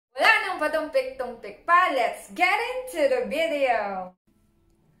patumpik-tumpik pa. Let's get into the video!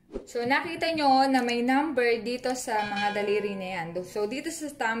 So, nakita nyo na may number dito sa mga daliri na yan. So, dito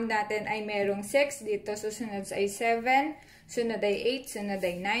sa thumb natin ay merong 6. Dito susunod ay 7. Sunod ay 8. Sunod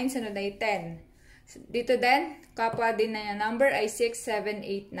ay 9. Sunod ay 10. Dito din, kapwa din na yung number ay 6, 7,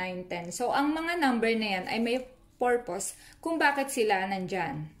 8, 9, 10. So, ang mga number na yan ay may purpose kung bakit sila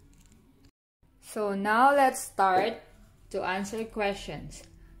nandyan. So, now let's start to answer questions.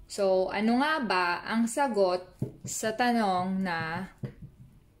 So, ano nga ba ang sagot sa tanong na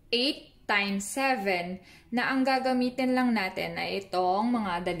 8 times 7 na ang gagamitin lang natin ay itong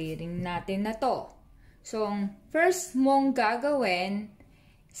mga daliring natin na to. So, ang first mong gagawin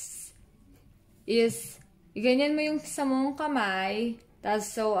is ganyan mo yung sa mong kamay.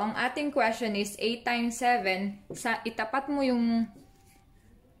 So, ang ating question is 8 times 7. Itapat mo yung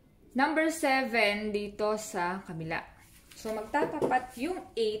number 7 dito sa kabila. So, magtatapat yung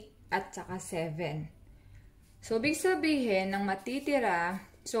 8 at saka 7. So, ibig sabihin, ng matitira,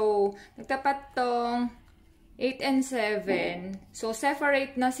 so, nagtapat tong 8 and 7. So,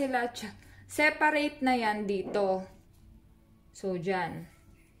 separate na sila. Separate na yan dito. So, dyan.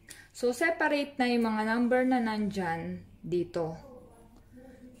 So, separate na yung mga number na nandyan dito.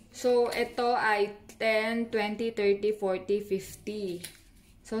 So, ito ay 10, 20, 30, 40, 50.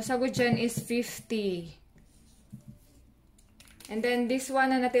 So, sagot dyan is 50. And then, this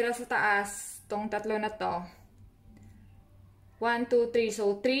one na natira sa taas, tong tatlo na to. 1, 2, 3.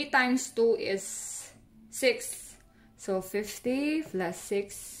 So, 3 times 2 is 6. So, 50 plus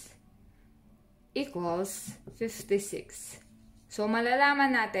 6 equals 56. So,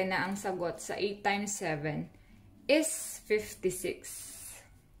 malalaman natin na ang sagot sa 8 times 7 is 56.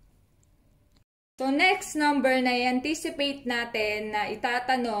 So, next number na i-anticipate natin na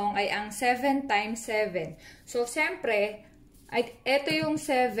itatanong ay ang 7 times 7. So, siyempre, ito yung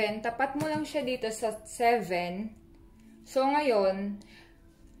 7. Tapat mo lang siya dito sa 7. So, ngayon,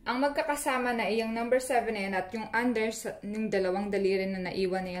 ang magkakasama na yung number 7 na yan at yung under yung dalawang daliri na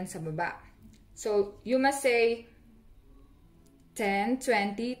naiwan na yan sa baba. So, you must say 10,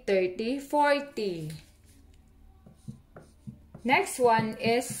 20, 30, 40. Next one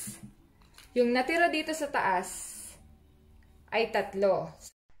is yung natira dito sa taas ay 3.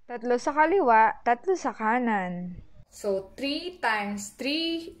 3 sa kaliwa, 3 sa kanan. So, 3 times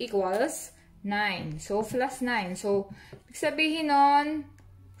 3 equals 9. So, plus 9. So, sabihin nun,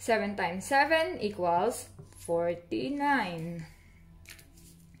 7 times 7 equals 49.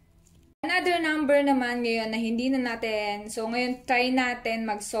 Another number naman ngayon na hindi na natin, so ngayon try natin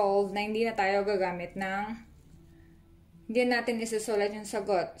mag-solve na hindi na tayo gagamit ng, hindi natin isasulat yung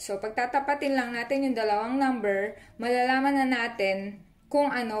sagot. So, pagtatapatin lang natin yung dalawang number, malalaman na natin kung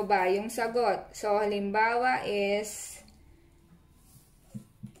ano ba yung sagot. So, halimbawa is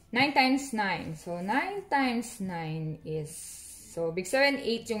 9 times 9. So, 9 times 9 is, so, big 7,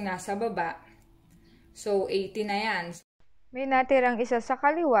 8 yung nasa baba. So, 80 na yan. May natirang isa sa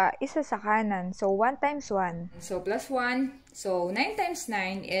kaliwa, isa sa kanan. So, 1 times 1. So, plus 1. So, 9 times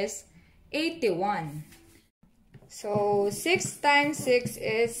 9 is 81. So, 6 times 6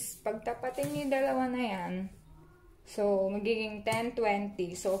 is, pagtapatin yung dalawa na yan, so, magiging 10,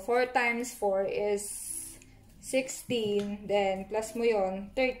 20. So, 4 times 4 is 16, then plus mo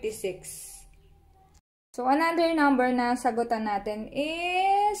yon 36. So, another number na sagutan natin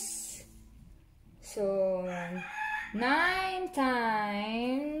is, so, 9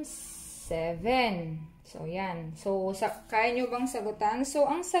 times 7. So, yan. So, kaya nyo bang sagutan? So,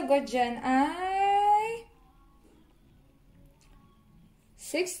 ang sagot dyan ay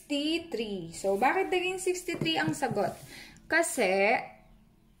 63. So, bakit naging 63 ang sagot? Kasi,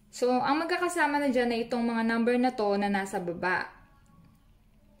 so, ang magkakasama na dyan ay itong mga number na to na nasa baba.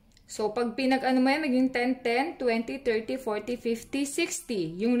 So, pag pinag-ano mo yan, maging 10, 10, 20, 30, 40,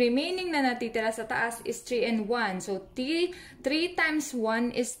 50, 60. Yung remaining na natitira sa taas is 3 and 1. So, 3 times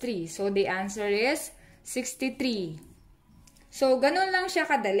 1 is 3. So, the answer is 63. So, ganun lang siya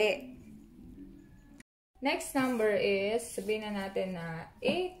kadali. Next number is, sabihin na natin na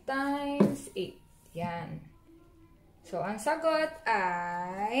 8 times 8. Yan. So, ang sagot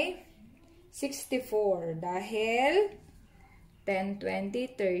ay 64 dahil 10,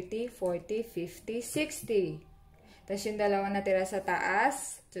 20, 30, 40, 50, 60. Tapos yung dalawa natira sa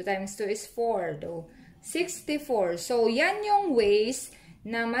taas, 2 times 2 is 4. 64. So, yan yung ways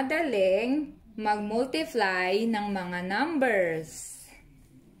na madaling mag-multiply ng mga numbers.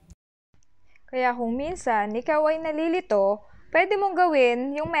 Kaya kung minsan ikaw ay nalilito, pwede mong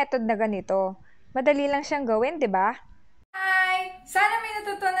gawin yung method na ganito. Madali lang siyang gawin, di ba? Hi! Sana may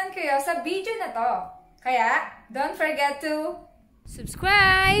natutunan kayo sa video na to. Kaya, don't forget to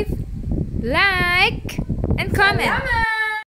subscribe! like, and comment.